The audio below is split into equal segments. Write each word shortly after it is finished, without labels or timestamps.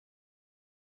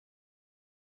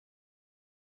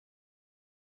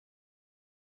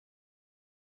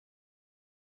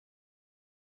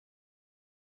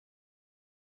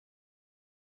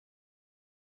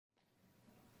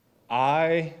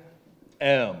I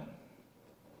am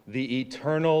the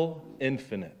eternal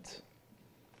infinite.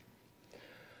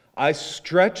 I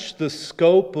stretch the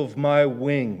scope of my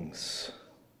wings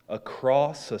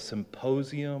across a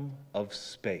symposium of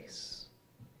space,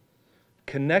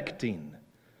 connecting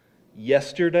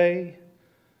yesterday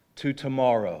to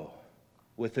tomorrow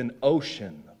with an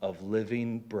ocean of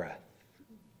living breath.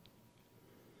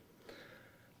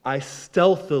 I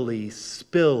stealthily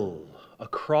spill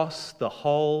across the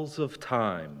halls of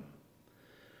time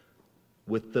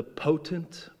with the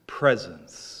potent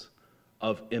presence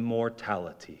of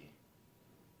immortality,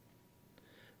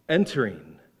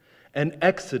 entering and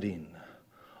exiting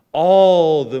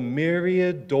all the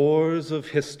myriad doors of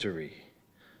history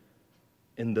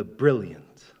in the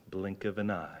brilliant blink of an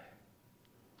eye.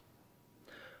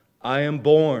 I am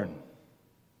born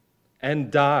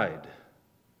and died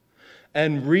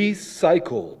and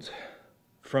recycled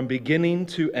from beginning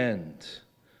to end,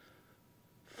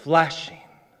 flashing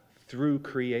through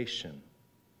creation,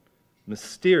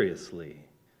 mysteriously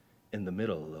in the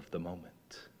middle of the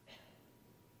moment.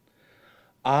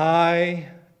 I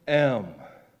am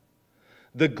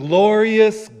the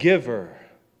glorious giver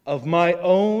of my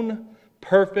own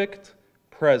perfect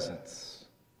presence,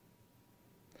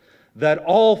 that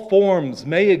all forms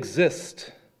may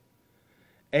exist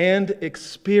and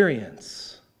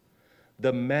experience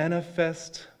the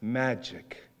manifest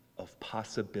magic of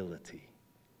possibility.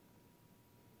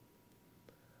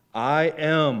 I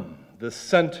am the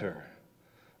center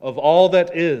of all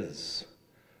that is,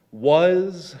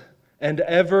 was, and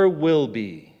ever will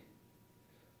be,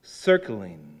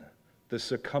 circling the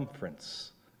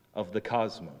circumference of the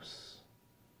cosmos,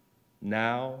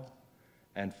 now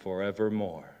and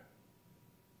forevermore.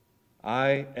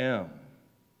 I am.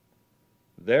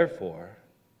 Therefore,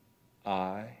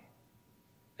 I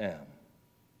am.